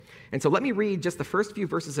And so let me read just the first few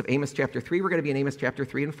verses of Amos chapter 3. We're going to be in Amos chapter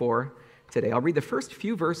 3 and 4 today. I'll read the first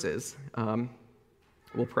few verses.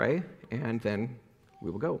 We'll pray, and then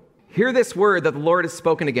we will go. Hear this word that the Lord has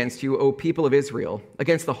spoken against you, O people of Israel,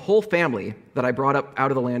 against the whole family that I brought up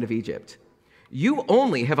out of the land of Egypt. You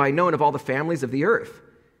only have I known of all the families of the earth.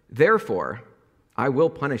 Therefore, I will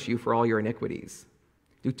punish you for all your iniquities.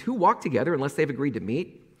 Do two walk together unless they've agreed to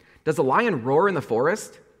meet? Does a lion roar in the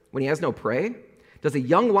forest when he has no prey? Does a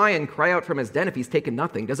young lion cry out from his den if he's taken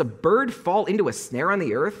nothing? Does a bird fall into a snare on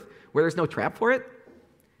the earth where there's no trap for it?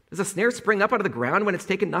 Does a snare spring up out of the ground when it's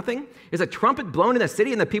taken nothing? Is a trumpet blown in a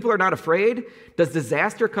city and the people are not afraid? Does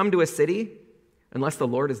disaster come to a city unless the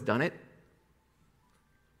Lord has done it?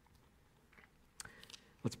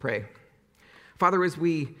 Let's pray. Father, as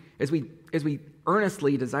we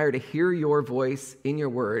earnestly desire to hear your voice in your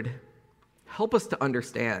word, help us to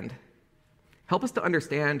understand. Help us to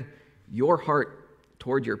understand your heart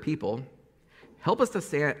toward your people. Help us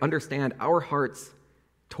to understand our hearts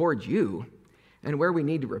toward you and where we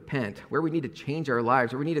need to repent, where we need to change our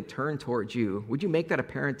lives, where we need to turn towards you. Would you make that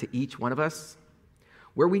apparent to each one of us?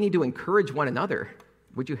 Where we need to encourage one another,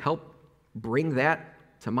 would you help bring that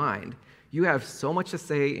to mind? You have so much to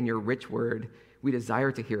say in your rich word. We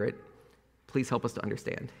desire to hear it. Please help us to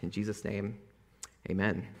understand. In Jesus' name,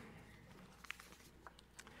 amen.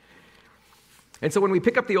 And so when we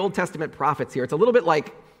pick up the Old Testament prophets here, it's a little bit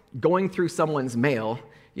like going through someone's mail,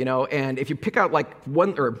 and if you pick out like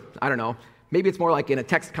one, or I don't know, maybe it's more like in a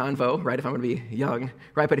text convo, right, if I'm going to be young,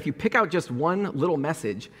 right? But if you pick out just one little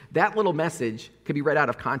message, that little message could be read out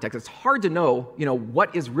of context. It's hard to know,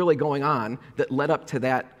 what is really going on that led up to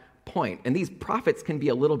that point. And these prophets can be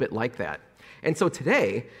a little bit like that. And so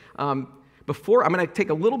today, I'm going to take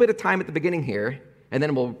a little bit of time at the beginning here, and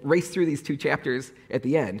then we'll race through these two chapters at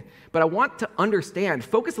the end. But I want to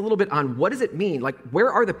focus a little bit on what does it mean? Like, where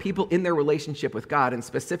are the people in their relationship with God? And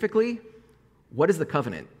specifically, what is the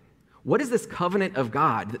covenant? What is this covenant of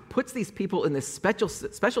God that puts these people in this special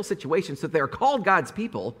situation so that they're called God's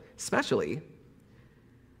people, especially,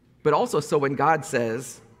 but also so when God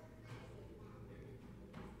says,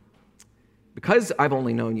 because I've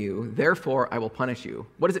only known you, therefore I will punish you.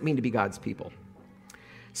 What does it mean to be God's people?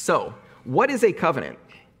 So, what is a covenant?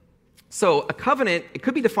 So, a covenant, it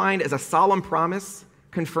could be defined as a solemn promise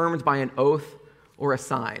confirmed by an oath or a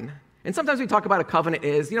sign. And sometimes we talk about a covenant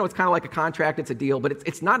is, it's kind of like a contract, it's a deal, but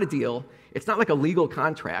it's not a deal. It's not like a legal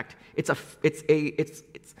contract. You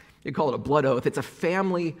call it a blood oath. It's a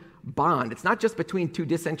family bond. It's not just between two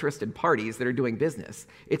disinterested parties that are doing business.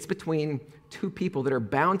 It's between two people that are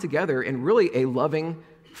bound together in really a loving,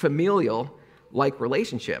 familial-like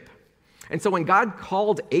relationship. And so when God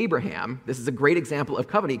called Abraham, this is a great example of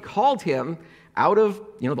covenant, he called him out of,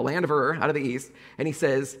 the land of Ur, out of the east, and he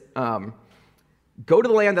says, go to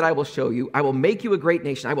the land that I will show you. I will make you a great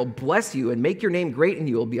nation. I will bless you and make your name great, and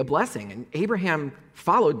you will be a blessing. And Abraham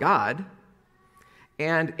followed God.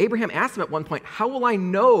 And Abraham asked him at one point, how will I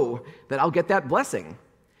know that I'll get that blessing?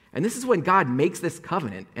 And this is when God makes this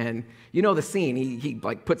covenant. And you know the scene. He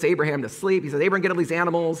puts Abraham to sleep. He says, Abraham, get all these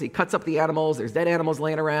animals. He cuts up the animals. There's dead animals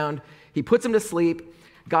laying around. He puts them to sleep.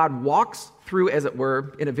 God walks through, as it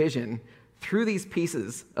were, in a vision, through these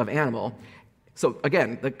pieces of animal. So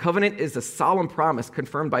again, the covenant is a solemn promise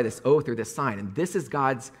confirmed by this oath or this sign. And this is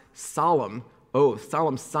God's solemn oath,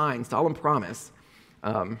 solemn sign, solemn promise.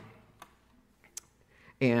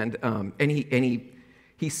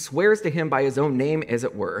 He swears to him by his own name, as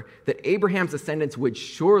it were, that Abraham's descendants would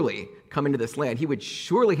surely come into this land. He would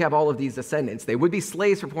surely have all of these descendants. They would be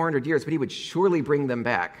slaves for 400 years, but he would surely bring them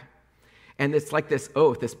back. And it's like this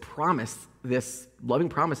oath, this promise, this loving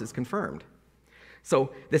promise is confirmed.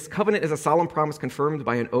 So this covenant is a solemn promise confirmed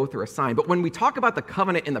by an oath or a sign. But when we talk about the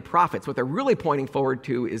covenant in the prophets, what they're really pointing forward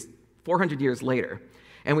to is 400 years later.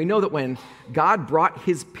 And we know that when God brought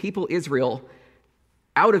his people Israel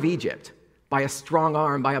out of Egypt by a strong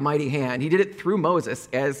arm, by a mighty hand, he did it through Moses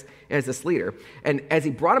as this leader. And as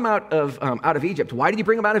he brought them out of Egypt, why did he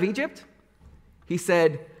bring them out of Egypt? He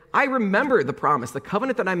said, I remember the promise, the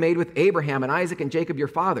covenant that I made with Abraham and Isaac and Jacob, your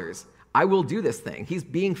fathers. I will do this thing. He's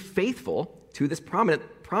being faithful to this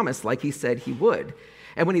promise like he said he would.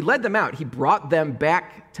 And when he led them out, he brought them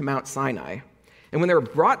back to Mount Sinai. And when they were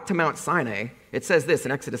brought to Mount Sinai, it says this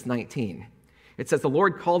in Exodus 19. It says, the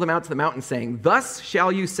Lord called them out to the mountain, saying, thus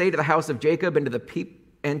shall you say to the house of Jacob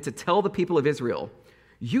and to tell the people of Israel,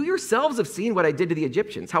 you yourselves have seen what I did to the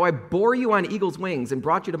Egyptians, how I bore you on eagle's wings and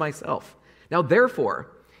brought you to myself. Now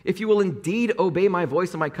therefore, if you will indeed obey my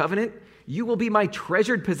voice and my covenant, you will be my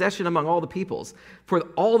treasured possession among all the peoples, for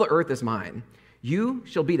all the earth is mine. You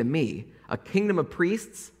shall be to me a kingdom of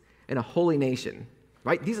priests and a holy nation.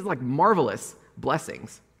 right? These are like marvelous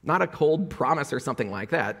blessings, not a cold promise or something like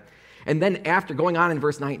that. And then after going on in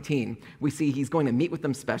verse 19, we see he's going to meet with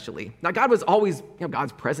them specially. Now, God was always,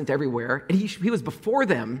 God's present everywhere, and he was before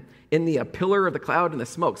them in the pillar of the cloud and the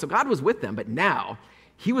smoke. So God was with them, but now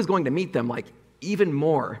he was going to meet them like even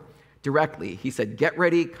more directly. He said, get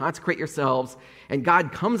ready, consecrate yourselves. And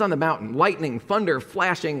God comes on the mountain, lightning, thunder,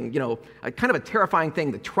 flashing, a kind of a terrifying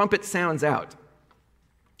thing. The trumpet sounds out.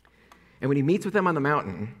 And when he meets with them on the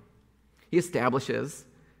mountain, he establishes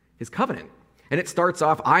his covenant. And it starts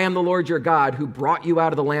off, I am the Lord your God who brought you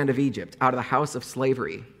out of the land of Egypt, out of the house of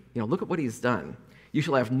slavery. Look at what he's done. You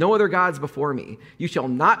shall have no other gods before me. You shall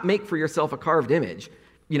not make for yourself a carved image,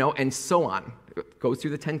 and so on. It goes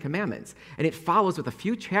through the 10 Commandments. And it follows with a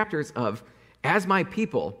few chapters of, as my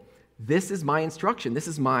people, this is my instruction. This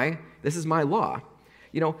is my law.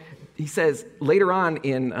 He says later on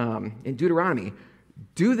in Deuteronomy,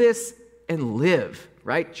 do this and live,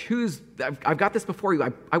 right? Choose, I've got this before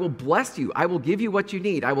you. I will bless you. I will give you what you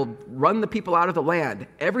need. I will run the people out of the land.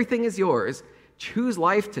 Everything is yours. Choose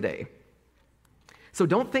life today. So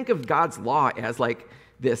don't think of God's law as like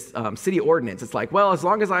this city ordinance. It's like, well, as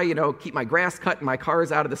long as I, keep my grass cut and my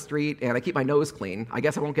cars out of the street and I keep my nose clean, I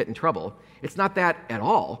guess I won't get in trouble. It's not that at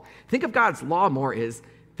all. Think of God's law more as,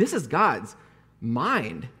 this is God's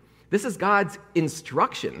mind. This is God's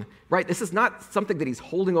instruction, right? This is not something that he's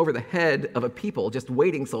holding over the head of a people, just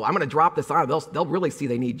waiting, so I'm going to drop this on them. They'll really see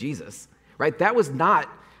they need Jesus, right? That was not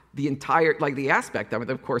the entire, the aspect of it.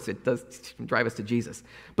 Of course, it does drive us to Jesus.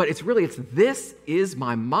 But this is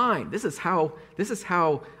my mind. This is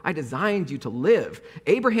how I designed you to live.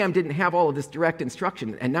 Abraham didn't have all of this direct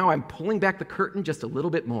instruction, and now I'm pulling back the curtain just a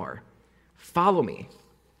little bit more. Follow me.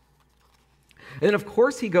 And then, of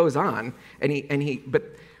course, he goes on,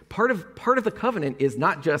 but part of the covenant is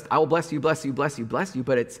not just, I will bless you, bless you, bless you, bless you,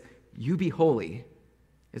 but it's, you be holy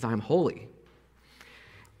as I am holy.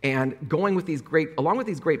 And along with these great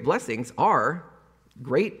blessings are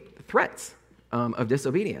great threats of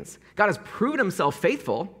disobedience. God has proven himself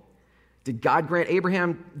faithful. Did God grant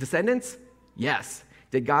Abraham descendants? Yes.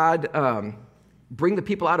 Did God bring the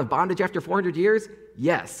people out of bondage after 400 years?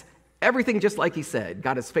 Yes. Everything just like he said.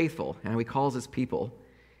 God is faithful, and he calls his people,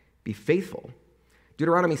 be faithful.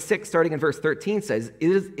 Deuteronomy 6, starting in verse 13, says,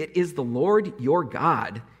 It is the Lord your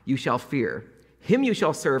God you shall fear. Him you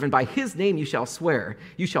shall serve, and by his name you shall swear.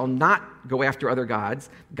 You shall not go after other gods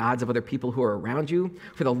of other people who are around you.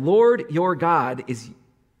 For the Lord your God is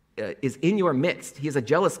in your midst. He is a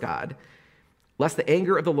jealous God, lest the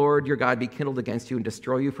anger of the Lord your God be kindled against you and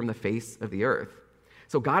destroy you from the face of the earth.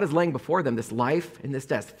 So God is laying before them this life and this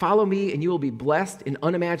death. Follow me, and you will be blessed in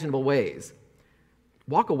unimaginable ways.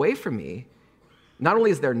 Walk away from me. Not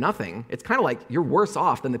only is there nothing, it's kind of like you're worse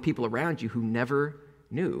off than the people around you who never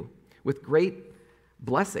knew. With great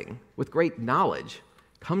blessing, with great knowledge,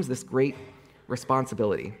 comes this great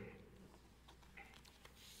responsibility.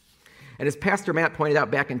 And as Pastor Matt pointed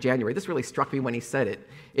out back in January, this really struck me when he said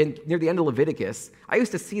it. Near the end of Leviticus, I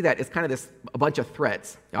used to see that as kind of a bunch of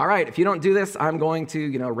threats. All right, if you don't do this, I'm going to,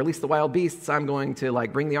 release the wild beasts. I'm going to,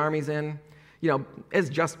 bring the armies in, as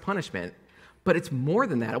just punishment. But it's more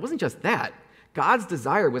than that. It wasn't just that. God's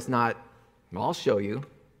desire was not, well, I'll show you.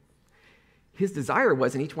 His desire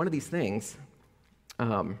was in each one of these things,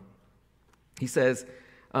 he says,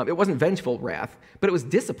 it wasn't vengeful wrath, but it was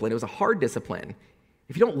discipline. It was a hard discipline.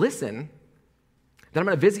 If you don't listen, then I'm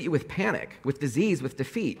going to visit you with panic, with disease, with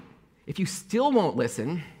defeat. If you still won't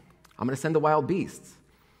listen, I'm going to send the wild beasts.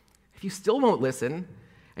 If you still won't listen,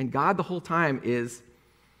 and God the whole time is,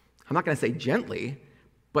 I'm not going to say gently,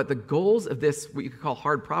 but the goals of this, what you could call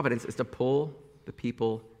hard providence, is to pull the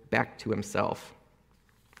people back to himself.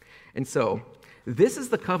 And so, this is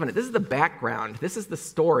the covenant. This is the background. This is the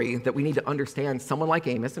story that we need to understand someone like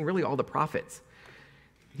Amos and really all the prophets.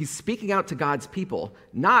 He's speaking out to God's people,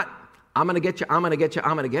 not, I'm going to get you, I'm going to get you,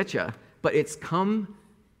 I'm going to get you, but it's come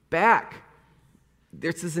back.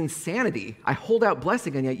 There's this insanity. I hold out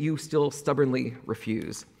blessing, and yet you still stubbornly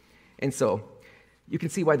refuse. And so, you can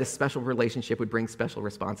see why this special relationship would bring special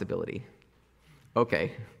responsibility.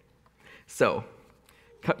 Okay, so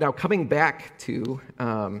now coming back to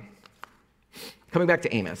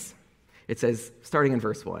Amos, it says, starting in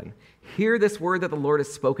verse 1, hear this word that the Lord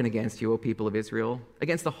has spoken against you, O people of Israel,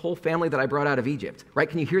 against the whole family that I brought out of Egypt. Right?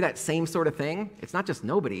 Can you hear that same sort of thing? It's not just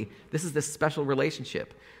nobody. This is this special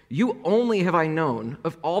relationship. You only have I known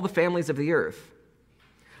of all the families of the earth.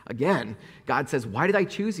 Again, God says, why did I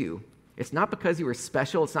choose you? It's not because you were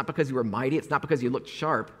special. It's not because you were mighty. It's not because you looked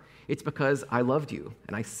sharp. It's because I loved you,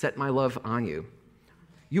 and I set my love on you.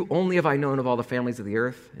 You only have I known of all the families of the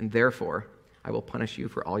earth, and therefore I will punish you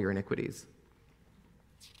for all your iniquities.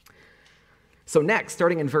 So next,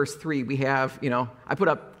 starting in verse 3, we have, I put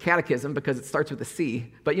up catechism because it starts with a C,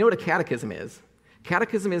 but you know what a catechism is?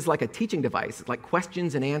 Catechism is like a teaching device. It's like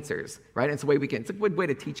questions and answers, right? And it's a good way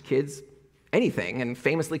to teach kids anything, and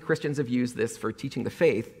famously Christians have used this for teaching the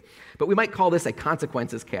faith. But we might call this a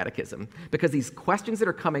consequences catechism, because these questions that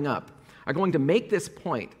are coming up are going to make this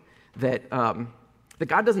point that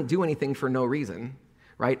God doesn't do anything for no reason,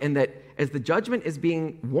 right? And that as the judgment is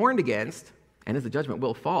being warned against, and as the judgment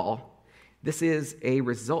will fall, this is a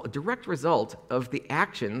direct result of the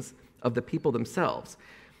actions of the people themselves.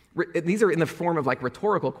 These are in the form of like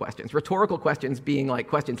rhetorical questions. Rhetorical questions being like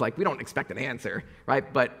questions like we don't expect an answer,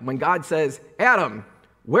 right? But when God says, Adam,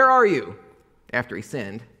 where are you? After he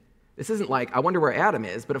sinned, this isn't like, I wonder where Adam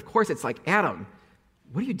is, but of course it's like, Adam,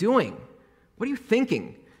 what are you doing? What are you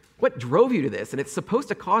thinking? What drove you to this? And it's supposed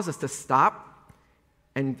to cause us to stop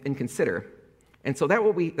and consider. And so that's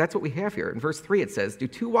what we have here. In verse 3 it says, do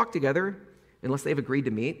two walk together unless they've agreed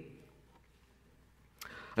to meet?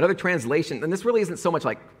 Another translation, and this really isn't so much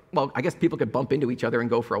like, well, I guess people could bump into each other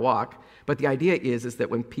and go for a walk, but the idea is that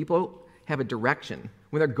when people have a direction,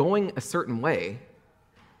 when they're going a certain way,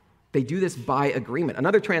 they do this by agreement.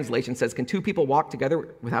 Another translation says, can two people walk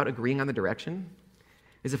together without agreeing on the direction?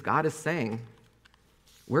 As if God is saying,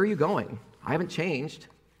 where are you going? I haven't changed,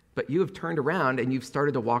 but you have turned around and you've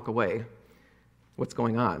started to walk away. What's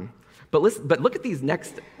going on? But look at these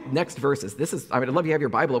next verses. I'd love you have your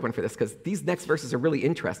Bible open for this, because these next verses are really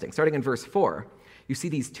interesting. Starting in verse 4, you see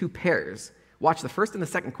these two pairs. Watch, the first and the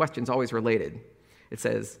second question is always related. It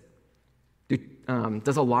says,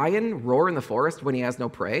 does a lion roar in the forest when he has no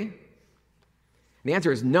prey? And the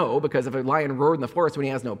answer is no, because if a lion roared in the forest when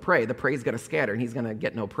he has no prey, the prey is going to scatter and he's going to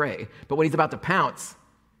get no prey. But when he's about to pounce,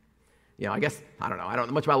 I don't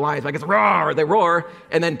know much about lions, but I guess roar, they roar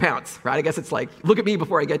and then pounce, right? I guess it's like, look at me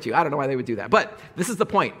before I get you. I don't know why they would do that. But this is the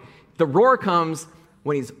point. The roar comes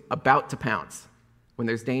when he's about to pounce, when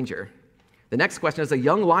there's danger. The next question is, a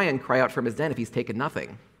young lion cry out from his den if he's taken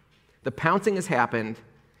nothing? The pouncing has happened.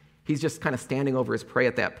 He's just kind of standing over his prey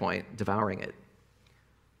at that point, devouring it.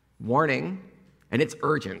 Warning, and it's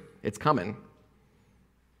urgent. It's coming.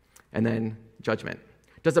 And then judgment.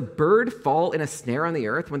 Does a bird fall in a snare on the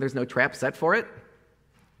earth when there's no trap set for it?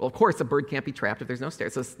 Well, of course, a bird can't be trapped if there's no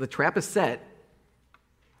snare. So the trap is set.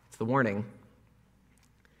 It's the warning.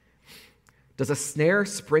 Does a snare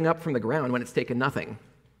spring up from the ground when it's taken nothing?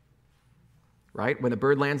 Right? When the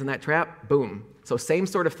bird lands in that trap, boom. So same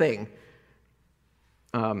sort of thing.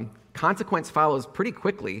 Consequence follows pretty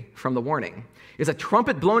quickly from the warning. Is a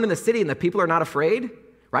trumpet blown in the city and the people are not afraid?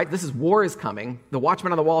 Right? This is war is coming. The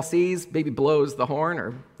watchman on the wall sees, maybe blows the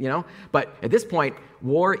horn But at this point,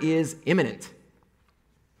 war is imminent.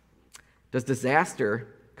 Does disaster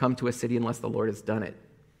come to a city unless the Lord has done it?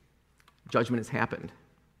 Judgment has happened.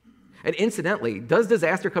 And incidentally, does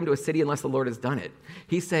disaster come to a city unless the Lord has done it?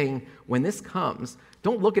 He's saying, when this comes,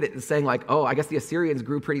 don't look at it and saying like, oh, I guess the Assyrians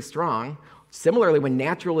grew pretty strong. Similarly, when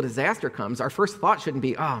natural disaster comes, our first thought shouldn't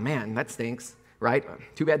be, oh man, that stinks, right?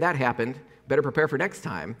 Too bad that happened. Better prepare for next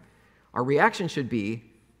time. Our reaction should be,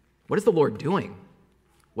 what is the Lord doing?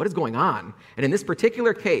 What is going on? And in this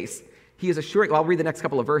particular case, he is assuring, I'll read the next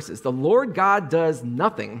couple of verses. The Lord God does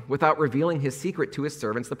nothing without revealing his secret to his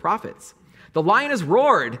servants, the prophets. The lion has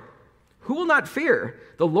roared. Who will not fear?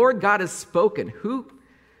 The Lord God has spoken. Who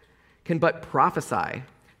can but prophesy?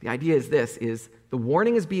 The idea is this, is the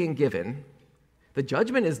warning is being given. The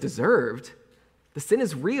judgment is deserved. The sin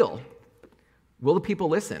is real. Will the people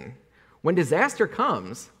listen? When disaster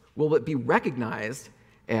comes, will it be recognized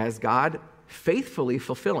as God faithfully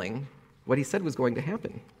fulfilling what he said was going to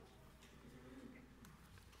happen?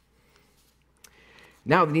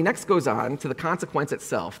 Now, he next goes on to the consequence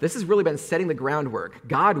itself. This has really been setting the groundwork.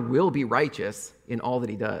 God will be righteous in all that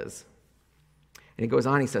he does. And he goes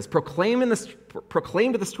on, he says, proclaim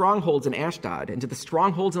to the strongholds in Ashdod and to the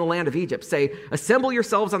strongholds in the land of Egypt. Say, assemble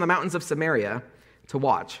yourselves on the mountains of Samaria to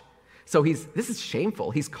watch. So this is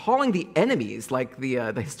shameful. He's calling the enemies, like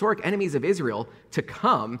the historic enemies of Israel, to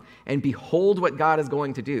come and behold what God is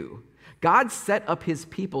going to do. God set up his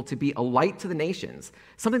people to be a light to the nations,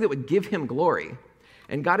 something that would give him glory.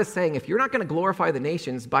 And God is saying, if you're not going to glorify the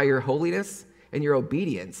nations by your holiness and your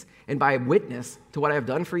obedience and by witness to what I have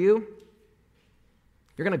done for you,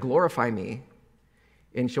 you're going to glorify me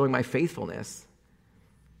in showing my faithfulness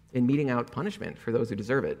in meting out punishment for those who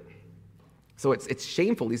deserve it. So it's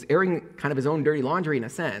shameful. He's airing kind of his own dirty laundry in a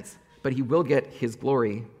sense, but he will get his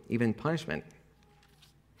glory, even punishment.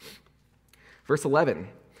 Verse 11,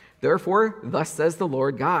 therefore, thus says the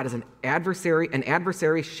Lord God, as an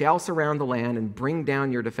adversary shall surround the land and bring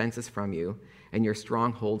down your defenses from you, and your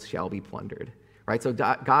strongholds shall be plundered. right? So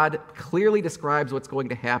God clearly describes what's going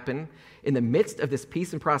to happen in the midst of this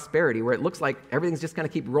peace and prosperity where it looks like everything's just going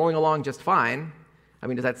to keep rolling along just fine. I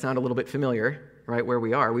mean, does that sound a little bit familiar, right, where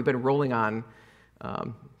we are? We've been rolling on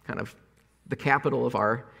kind of the capital of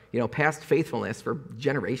our, past faithfulness for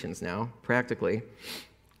generations now, practically.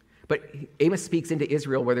 But Amos speaks into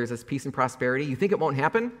Israel where there's this peace and prosperity. You think it won't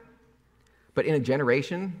happen? But in a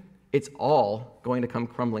generation, it's all going to come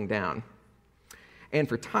crumbling down. And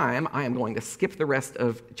for time, I am going to skip the rest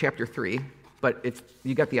of chapter 3, but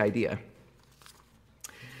you got the idea.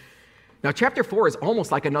 Now, chapter 4 is almost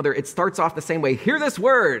like it starts off the same way, hear this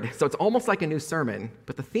word. So it's almost like a new sermon,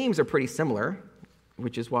 but the themes are pretty similar,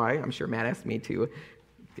 which is why I'm sure Matt asked me to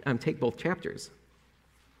take both chapters.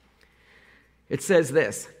 It says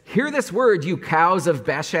this, hear this word, you cows of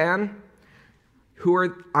Bashan, who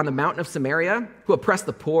are on the mountain of Samaria, who oppress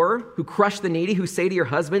the poor, who crush the needy, who say to your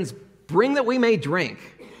husbands, bring that we may drink.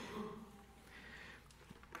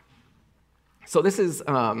 So this is,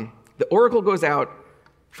 the oracle goes out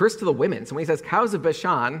first to the women. So when he says cows of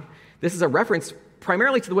Bashan, this is a reference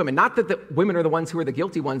primarily to the women. Not that the women are the ones who are the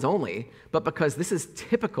guilty ones only, but because this is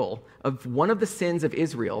typical of one of the sins of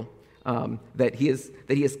Israel that he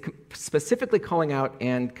is specifically calling out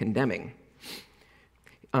and condemning.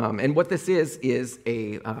 And what this is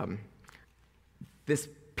this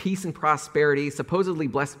peace and prosperity, supposedly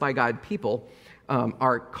blessed by God people,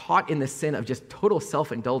 are caught in the sin of just total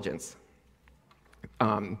self-indulgence.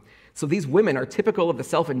 So these women are typical of the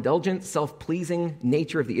self-indulgent, self-pleasing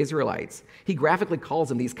nature of the Israelites. He graphically calls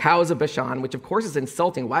them these cows of Bashan, which of course is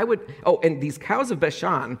insulting. And these cows of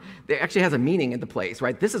Bashan, they actually has a meaning in the place,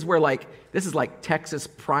 right? This is like Texas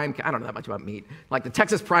prime, I don't know that much about meat, like the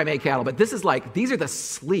Texas prime A cattle, but these are the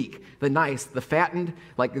sleek, the nice, the fattened,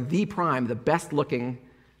 like the prime, the best looking,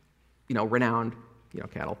 renowned,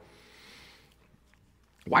 cattle.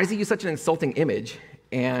 Why does he use such an insulting image?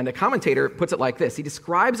 And a commentator puts it like this. He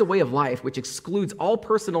describes a way of life which excludes all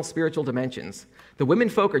personal spiritual dimensions. The women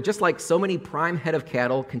folk are just like so many prime head of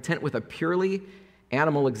cattle, content with a purely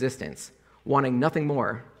animal existence, wanting nothing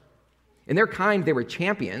more. In their kind, they were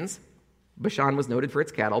champions. Bashan was noted for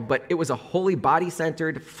its cattle, but it was a wholly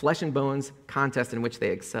body-centered, flesh and bones contest in which they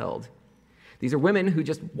excelled. These are women who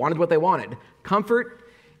just wanted what they wanted. Comfort,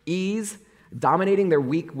 ease, dominating their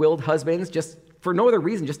weak-willed husbands just for no other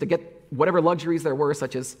reason, just to get whatever luxuries there were,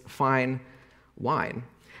 such as fine wine.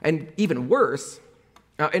 And even worse,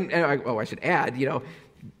 I should add,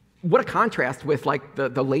 what a contrast with like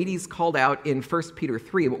the ladies called out in 1 Peter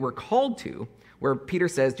 3, what we're called to, where Peter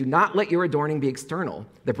says, do not let your adorning be external,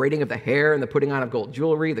 the braiding of the hair and the putting on of gold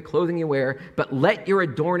jewelry, the clothing you wear, but let your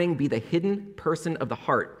adorning be the hidden person of the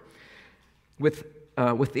heart, with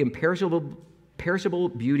the imperishable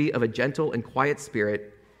beauty of a gentle and quiet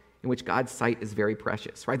spirit, in which God's sight is very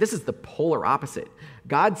precious, right? This is the polar opposite.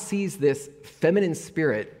 God sees this feminine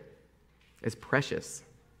spirit as precious,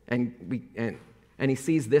 and he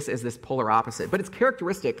sees this as this polar opposite. But it's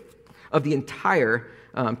characteristic of the entire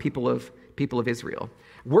people of Israel.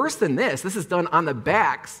 Worse than this is done on the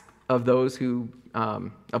backs of those who,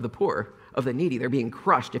 of the poor, of the needy. They're being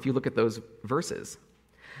crushed if you look at those verses.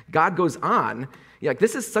 God goes on,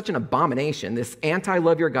 this is such an abomination, this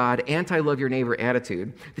anti-love your God, anti-love your neighbor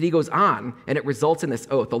attitude, that he goes on and it results in this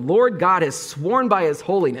oath. The Lord God has sworn by his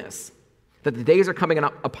holiness that the days are coming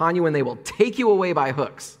upon you when they will take you away by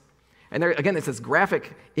hooks. And there, again, it's this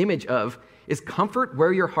graphic image of, is comfort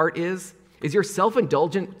where your heart is? Is your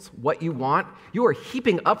self-indulgence what you want? You are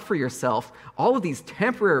heaping up for yourself all of these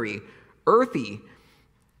temporary, earthy,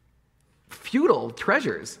 futile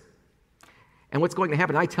treasures. And what's going to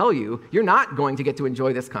happen, I tell you, you're not going to get to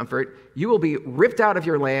enjoy this comfort. You will be ripped out of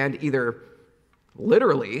your land either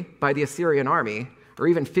literally by the Assyrian army or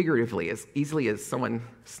even figuratively, as easily as someone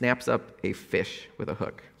snaps up a fish with a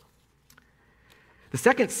hook. The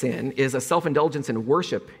second sin is a self-indulgence in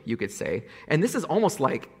worship, you could say. And this is almost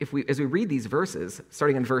like, as we read these verses,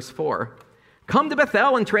 starting in verse 4, come to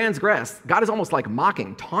Bethel and transgress. God is almost like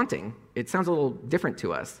mocking, taunting. It sounds a little different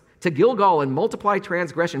to us. To Gilgal and multiply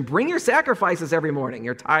transgression. Bring your sacrifices every morning,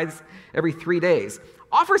 your tithes every 3 days.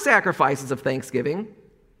 Offer sacrifices of thanksgiving,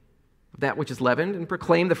 that which is leavened, and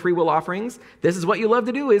proclaim the freewill offerings. This is what you love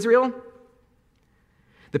to do, Israel.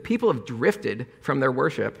 The people have drifted from their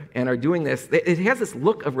worship and are doing this. It has this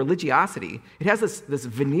look of religiosity. It has this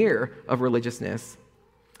veneer of religiousness,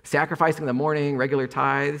 sacrificing in the morning, regular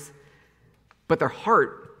tithes. But their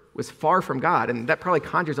heart was far from God, and that probably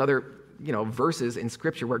conjures other verses in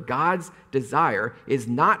Scripture where God's desire is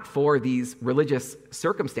not for these religious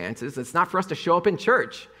circumstances. It's not for us to show up in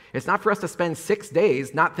church. It's not for us to spend 6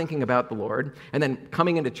 days not thinking about the Lord and then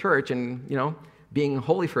coming into church and, being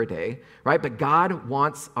holy for a day, right? But God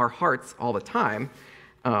wants our hearts all the time.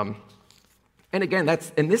 And again,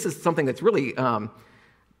 this is something that's really a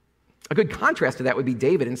good contrast to that would be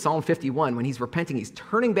David in Psalm 51 when he's repenting. He's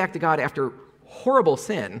turning back to God after horrible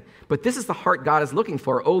sin. But this is the heart God is looking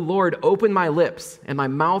for. "O Lord, open my lips, and my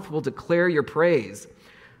mouth will declare your praise."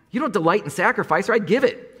 You don't delight in sacrifice, or I'd give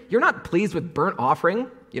it. You're not pleased with burnt offering,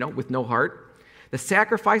 with no heart. The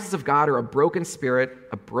sacrifices of God are a broken spirit,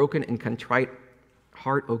 a broken and contrite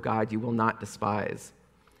heart, O God, you will not despise.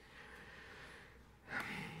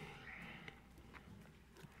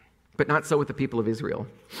 But not so with the people of Israel.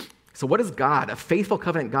 So what does God, a faithful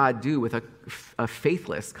covenant God, do with a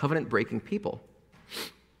faithless, covenant-breaking people?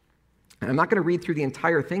 And I'm not going to read through the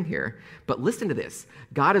entire thing here, but listen to this.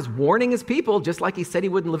 God is warning his people, just like he said he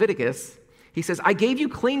would in Leviticus. He says, "I gave you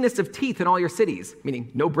cleanness of teeth in all your cities,"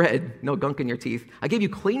 meaning no bread, no gunk in your teeth. "I gave you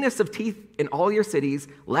cleanness of teeth in all your cities,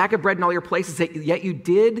 lack of bread in all your places, yet you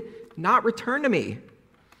did not return to me.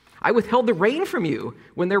 I withheld the rain from you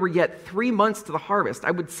when there were yet 3 months to the harvest.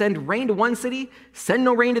 I would send rain to one city, send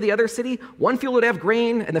no rain to the other city. One field would have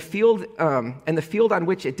grain, and the field on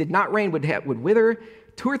which it did not rain would wither.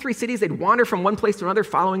 2 or 3 cities, they'd wander from one place to another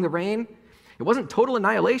following the rain." It wasn't total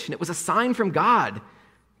annihilation. It was a sign from God.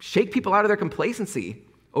 Shake people out of their complacency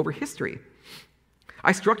over history.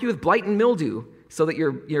 "I struck you with blight and mildew, so that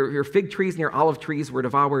your fig trees and your olive trees were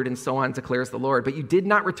devoured, and so on, declares the Lord. But you did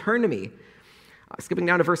not return to me." Skipping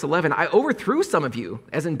down to verse 11, "I overthrew some of you,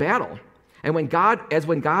 as in battle, and when God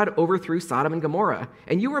overthrew Sodom and Gomorrah,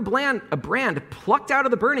 and you were a brand plucked out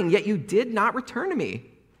of the burning, yet you did not return to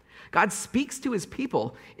me." God speaks to his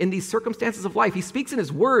people in these circumstances of life. He speaks in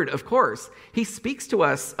his word, of course. He speaks to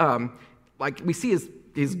us like we see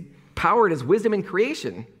his power and his wisdom in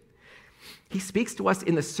creation. He speaks to us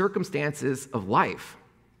in the circumstances of life.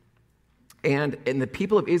 And in the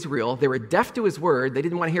people of Israel, they were deaf to his word. They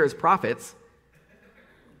didn't want to hear his prophets.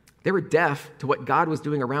 They were deaf to what God was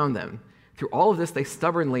doing around them. Through all of this, they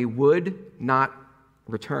stubbornly would not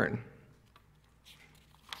return.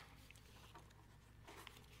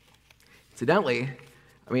 Incidentally,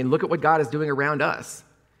 look at what God is doing around us.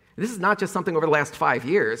 This is not just something over the last 5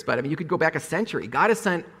 years, but you could go back a century. God has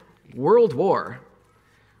sent world war.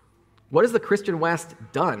 What has the Christian West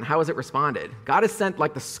done? How has it responded? God has sent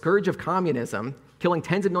the scourge of communism, killing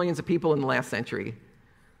tens of millions of people in the last century.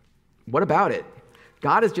 What about it?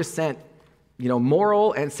 God has just sent,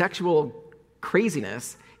 moral and sexual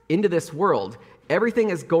craziness into this world. Everything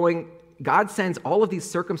is going, God sends all of these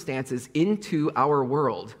circumstances into our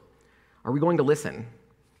world. Are we going to listen?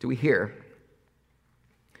 Do we hear?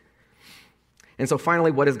 And so finally,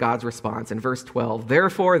 what is God's response? In verse 12,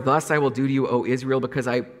 "Therefore, thus I will do to you, O Israel, because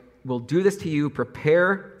I will do this to you.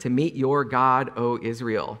 Prepare to meet your God, O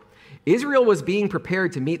Israel." Israel was being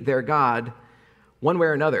prepared to meet their God one way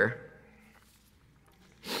or another.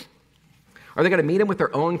 Are they going to meet him with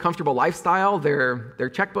their own comfortable lifestyle, their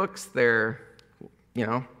checkbooks, their,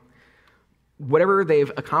 whatever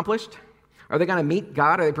they've accomplished? Are they going to meet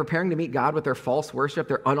God? Are they preparing to meet God with their false worship,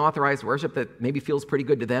 their unauthorized worship that maybe feels pretty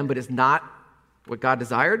good to them but is not what God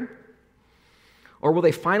desired? Or will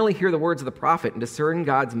they finally hear the words of the prophet and discern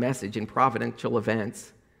God's message in providential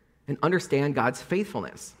events and understand God's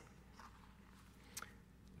faithfulness?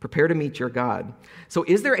 Prepare to meet your God. So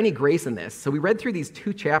is there any grace in this? So we read through these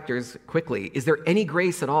 2 chapters quickly. Is there any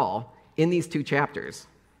grace at all in these 2 chapters?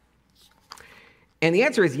 And the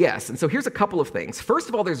answer is yes. And so here's a couple of things. First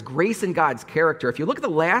of all, there's grace in God's character. If you look at the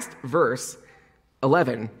last verse,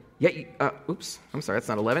 11, that's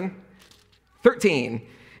not 11. 13,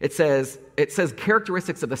 it says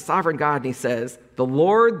characteristics of the sovereign God, and he says, "The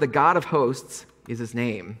Lord, the God of hosts, is his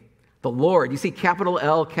name." The Lord. You see capital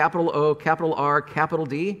L, capital O, capital R, capital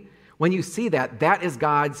D? When you see that, that is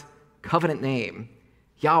God's covenant name,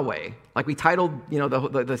 Yahweh. Like we titled,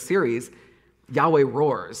 the series, Yahweh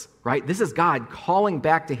Roars, right? This is God calling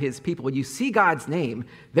back to his people. When you see God's name,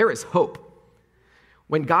 there is hope.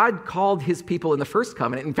 When God called his people in the first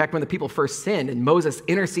covenant, in fact, when the people first sinned and Moses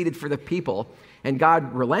interceded for the people and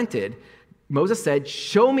God relented, Moses said,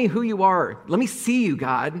 "Show me who you are. Let me see you,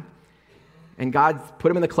 God." And God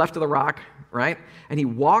put him in the cleft of the rock, right? And he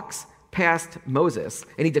walks past Moses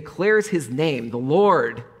and he declares his name, the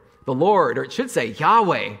Lord, or it should say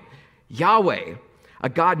Yahweh, Yahweh, a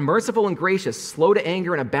God merciful and gracious, slow to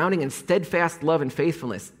anger and abounding in steadfast love and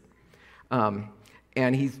faithfulness.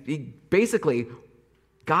 And he basically,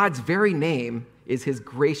 God's very name is his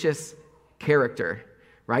gracious character,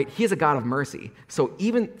 right? He is a God of mercy. So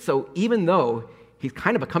even though he's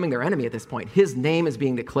kind of becoming their enemy at this point, his name is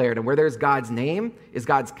being declared. And where there's God's name is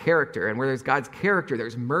God's character. And where there's God's character,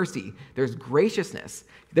 there's mercy, there's graciousness,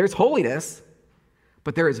 there's holiness,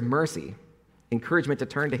 but there is mercy, encouragement to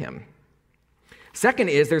turn to him. Second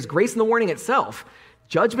is there's grace in the warning itself.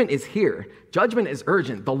 Judgment is here. Judgment is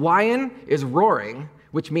urgent. The lion is roaring,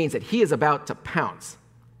 which means that he is about to pounce.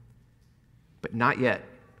 But not yet,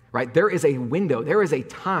 right? There is a window. There is a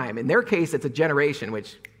time. In their case, it's a generation,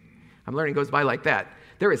 which I'm learning goes by like that.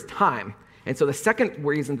 There is time. And so the second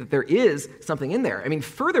reason that there is something in there,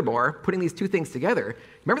 furthermore, putting these two things together,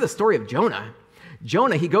 remember the story of Jonah.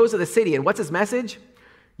 Jonah, he goes to the city, and what's his message?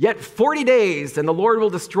 Yet 40 days, and the Lord will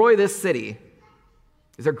destroy this city.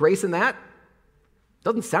 Is there grace in that?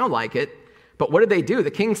 Doesn't sound like it. But what did they do?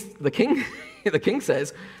 The king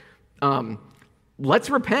says, let's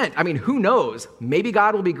repent. Who knows? Maybe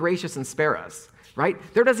God will be gracious and spare us, right?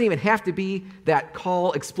 There doesn't even have to be that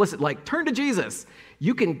call explicit, like turn to Jesus.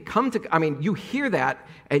 You can come to, you hear that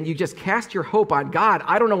and you just cast your hope on God.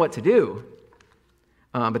 I don't know what to do.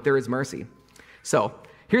 But there is mercy. So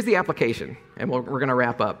here's the application, and we're going to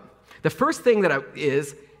wrap up. The first thing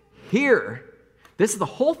is hear. The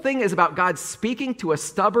whole thing is about God speaking to a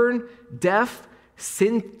stubborn, deaf,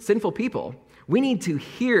 sinful people. We need to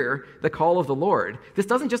hear the call of the Lord. This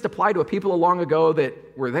doesn't just apply to a people long ago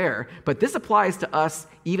that were there, but this applies to us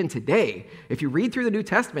even today. If you read through the New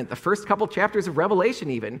Testament, the first couple chapters of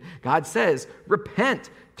Revelation even, God says,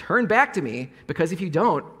 repent, turn back to me, because if you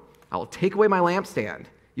don't, I will take away my lampstand.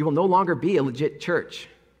 You will no longer be a legit church.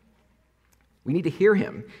 We need to hear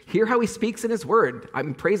him. Hear how he speaks in his word.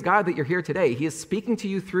 Praise God that you're here today. He is speaking to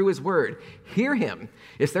you through his word. Hear him.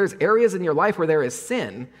 If there's areas in your life where there is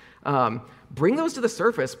sin, bring those to the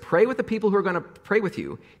surface. Pray with the people who are going to pray with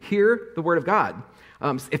you. Hear the word of God.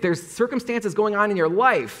 If there's circumstances going on in your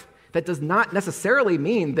life, that does not necessarily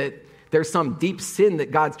mean that there's some deep sin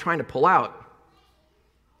that God's trying to pull out.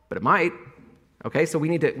 But it might. Okay, so we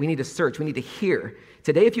need to search. We need to hear.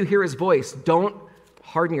 Today, if you hear his voice, don't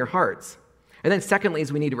harden your hearts. And then secondly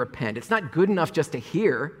is we need to repent. It's not good enough just to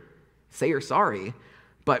hear, say you're sorry,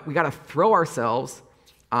 but we got to throw ourselves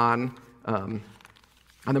on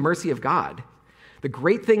the mercy of God. The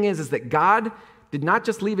great thing is that God did not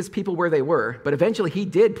just leave his people where they were, but eventually he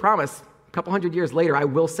did promise a couple hundred years later, I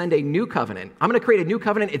will send a new covenant. I'm going to create a new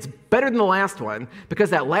covenant. It's better than the last one,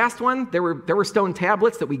 because that last one, there were stone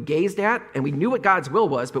tablets that we gazed at, and we knew what God's will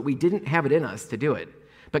was, but we didn't have it in us to do it.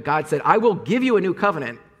 But God said, I will give you a new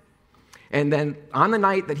covenant. And then on the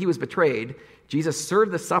night that he was betrayed, Jesus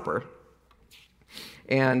served the supper,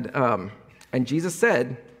 and Jesus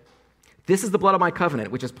said, this is the blood of my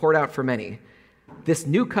covenant, which is poured out for many. This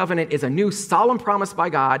new covenant is a new solemn promise by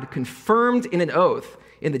God, confirmed in an oath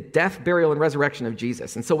in the death, burial, and resurrection of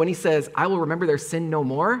Jesus. And so when he says, I will remember their sin no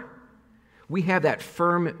more, we have that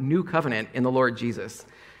firm new covenant in the Lord Jesus.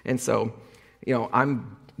 And so,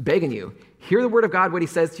 I'm begging you, hear the word of God, what he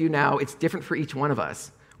says to you now. It's different for each one of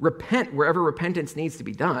us. Repent wherever repentance needs to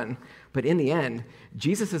be done. But in the end,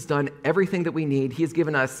 Jesus has done everything that we need. He has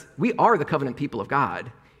given us, we are the covenant people of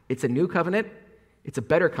God. It's a new covenant. It's a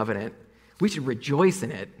better covenant. We should rejoice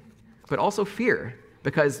in it, but also fear,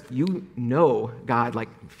 because you know God like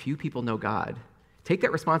few people know God. Take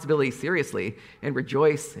that responsibility seriously and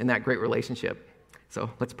rejoice in that great relationship. So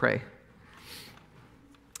let's pray.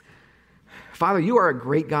 Father, you are a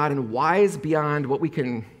great God and wise beyond what we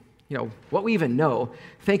can, what we even know.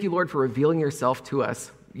 Thank you, Lord, for revealing yourself to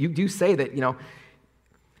us. You do say that,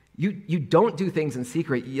 you don't do things in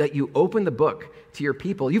secret, yet you open the book to your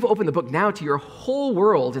people. You've opened the book now to your whole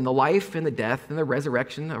world in the life and the death and the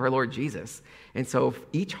resurrection of our Lord Jesus. And so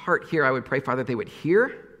each heart here, I would pray, Father, that they would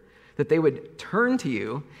hear, that they would turn to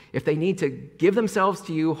you. If they need to give themselves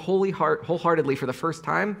to you wholeheartedly for the first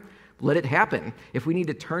time, let it happen. If we need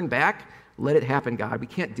to turn back, let it happen, God. We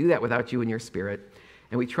can't do that without you and your Spirit.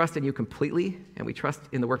 And we trust in you completely, and we trust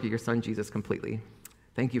in the work of your Son, Jesus, completely.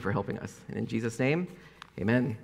 Thank you for helping us. And in Jesus' name, amen.